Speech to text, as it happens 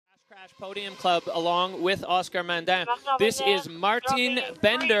Podium Club along with Oscar Mandin. This is Martin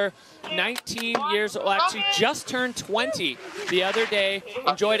Bender, 19 years old, actually just turned 20 the other day.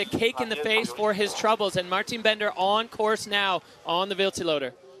 Enjoyed a cake in the face for his troubles, and Martin Bender on course now on the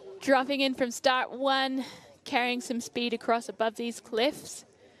Wildtiloder. Dropping in from start one, carrying some speed across above these cliffs.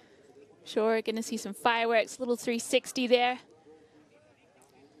 Sure, we're going to see some fireworks, little 360 there.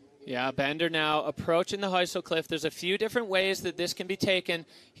 Yeah, Bender now approaching the Heusel Cliff. There's a few different ways that this can be taken.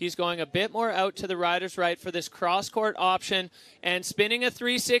 He's going a bit more out to the rider's right for this cross-court option and spinning a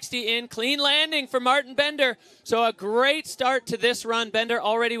 360 in. Clean landing for Martin Bender. So a great start to this run. Bender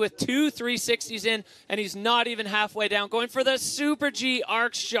already with 2 360s in, and he's not even halfway down. Going for the Super G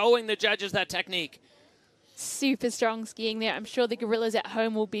arc, showing the judges that technique. Super strong skiing there. I'm sure the gorillas at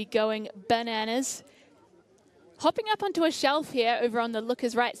home will be going bananas. Hopping up onto a shelf here over on the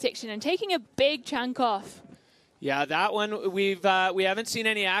looker's right section and taking a big chunk off. Yeah, that one we haven't seen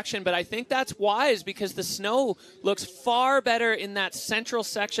any action, but I think that's wise because the snow looks far better in that central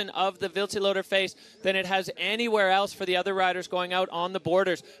section of the Wildtiloder face than it has anywhere else for the other riders going out on the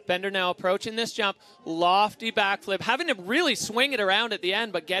borders. Bender now approaching this jump, lofty backflip, having to really swing it around at the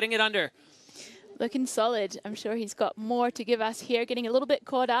end, but getting it under. Looking solid. I'm sure he's got more to give us here, getting a little bit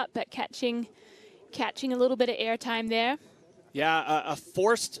caught up, but catching a little bit of airtime there. Yeah, a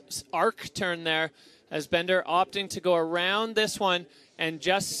forced arc turn there as Bender opting to go around this one and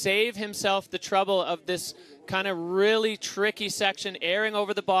just save himself the trouble of this kind of really tricky section, airing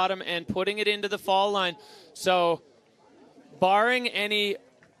over the bottom and putting it into the fall line. So barring any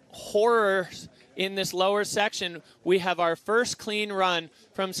horrors in this lower section, we have our first clean run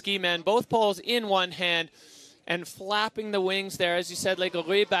from Ski Men, both poles in one hand. And flapping the wings there, as you said, Le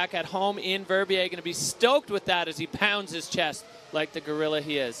Gorille back at home in Verbier, going to be stoked with that as he pounds his chest like the gorilla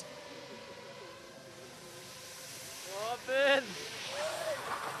he is. Robin!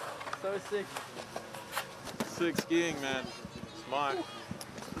 So sick. Sick skiing, man. Smart.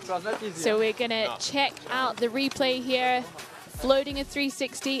 So we're going to check out the replay here. Floating a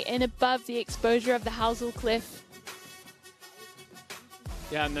 360 in above the exposure of the Heusel Cliff.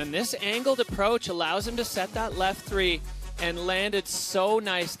 Yeah, and then this angled approach allows him to set that left 3 and landed so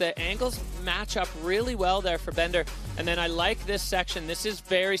nice. The angles match up really well there for Bender. And then I like this section. This is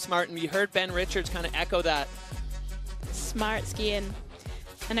very smart, and you heard Ben Richards kind of echo that. Smart skiing.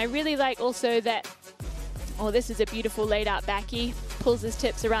 And I really like also that, oh, this is a beautiful laid out backy. Pulls his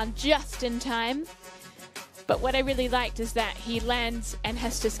tips around just in time. But what I really liked is that he lands and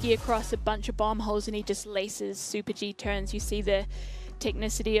has to ski across a bunch of bomb holes, and he just laces Super G turns. You see the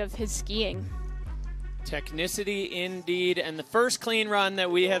technicity of his skiing. Technicity indeed, and the first clean run that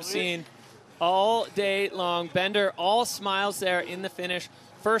we have seen all day long. Bender all smiles there in the finish.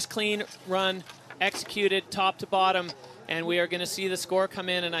 First clean run executed top to bottom, and we are going to see the score come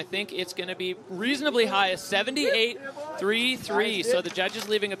in, and I think it's going to be reasonably high, a 78-3-3. So the judges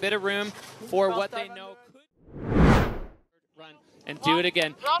leaving a bit of room for what they know could run. And do it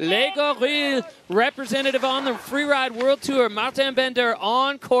again. Le Gorille, representative on the Freeride World Tour. Martin Bender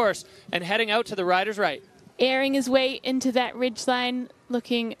on course and heading out to the rider's right. Airing his way into that ridgeline,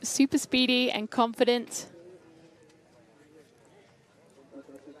 looking super speedy and confident.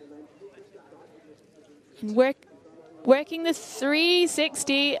 And working the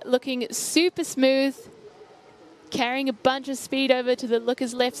 360, looking super smooth. Carrying a bunch of speed over to the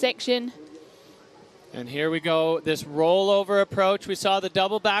looker's left section. And here we go, this rollover approach. We saw the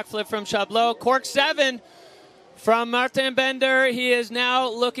double backflip from Chablot. Cork 7 from Martin Bender. He is now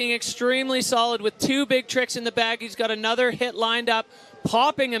looking extremely solid with 2 big tricks in the bag. He's got another hit lined up,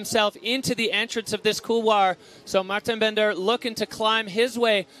 popping himself into the entrance of this couloir. So Martin Bender looking to climb his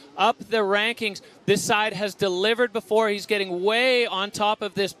way up the rankings. This side has delivered before. He's getting way on top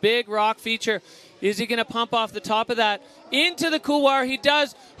of this big rock feature. Is he going to pump off the top of that? Into the couloir, he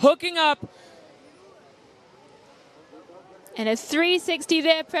does, hooking up. And a 360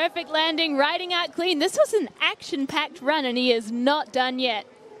 there, perfect landing, riding out clean. This was an action-packed run, and he is not done yet.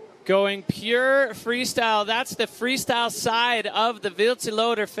 Going pure freestyle. That's the freestyle side of the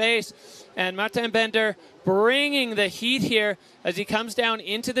Wildtiloder face. And Martin Bender bringing the heat here as he comes down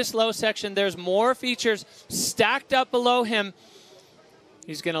into this low section. There's more features stacked up below him.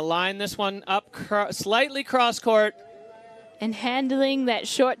 He's going to line this one up slightly cross-court. And handling that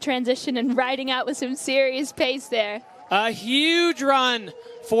short transition and riding out with some serious pace there. A huge run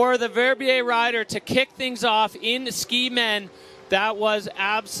for the Verbier rider to kick things off in Ski Men. That was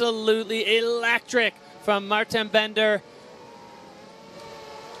absolutely electric from Martin Bender.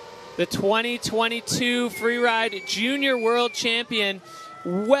 The 2022 Freeride Junior World Champion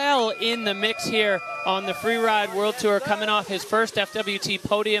well in the mix here on the Freeride World Tour, coming off his first FWT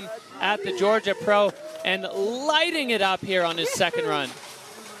podium at the Georgia Pro and lighting it up here on his second run.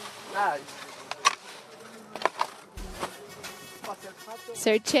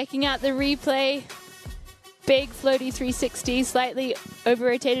 So checking out the replay, big floaty 360, slightly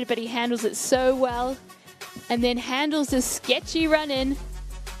over-rotated, but he handles it so well. And then handles a sketchy run-in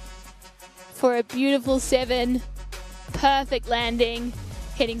for a beautiful 7. Perfect landing,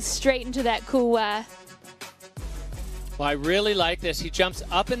 heading straight into that couloir. Well, I really like this. He jumps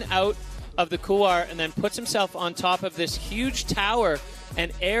up and out of the couloir and then puts himself on top of this huge tower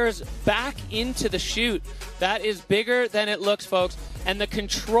and airs back into the chute. That is bigger than it looks, folks. And the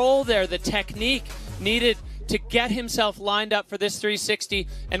control there, the technique needed to get himself lined up for this 360,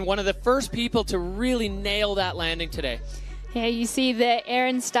 and one of the first people to really nail that landing today. Yeah, you see the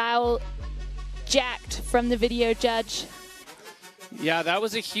Aaron style jacked from the video judge. Yeah, that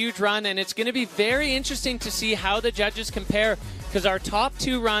was a huge run, and it's going to be very interesting to see how the judges compare, because our top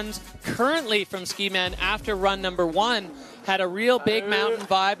 2 runs currently from Ski Man after run number 1 had a real big mountain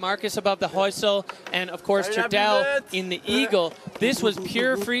vibe. Marcus above the Heusel, and of course Turdell in the Eagle. This was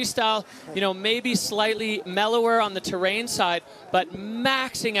pure freestyle, you know, maybe slightly mellower on the terrain side, but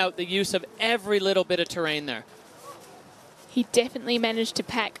maxing out the use of every little bit of terrain there. He definitely managed to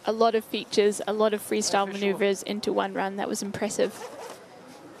pack a lot of features, a lot of freestyle maneuvers into one run. That was impressive.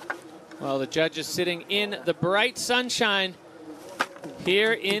 Well, the judges sitting in the bright sunshine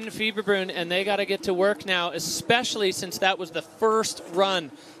here in Fieberbrunn, and they got to get to work now, especially since that was the first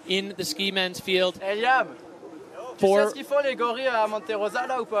run in the ski men's field. Hey, Yam, tu sais ce qu'ils font les gorilles à Monte-Rosa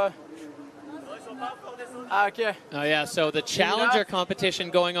là ou pas? Ah, okay. Oh yeah, so the challenger competition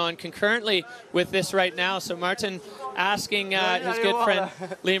going on concurrently with this right now. So Martin asking his good friend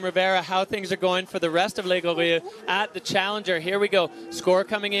Liam Rivera how things are going for the rest of Les Gorilles at the challenger. Here we go. Score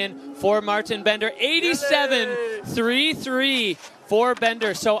coming in for Martin Bender, 87.33 for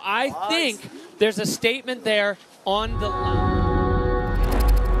Bender. So I think there's a statement there on the line.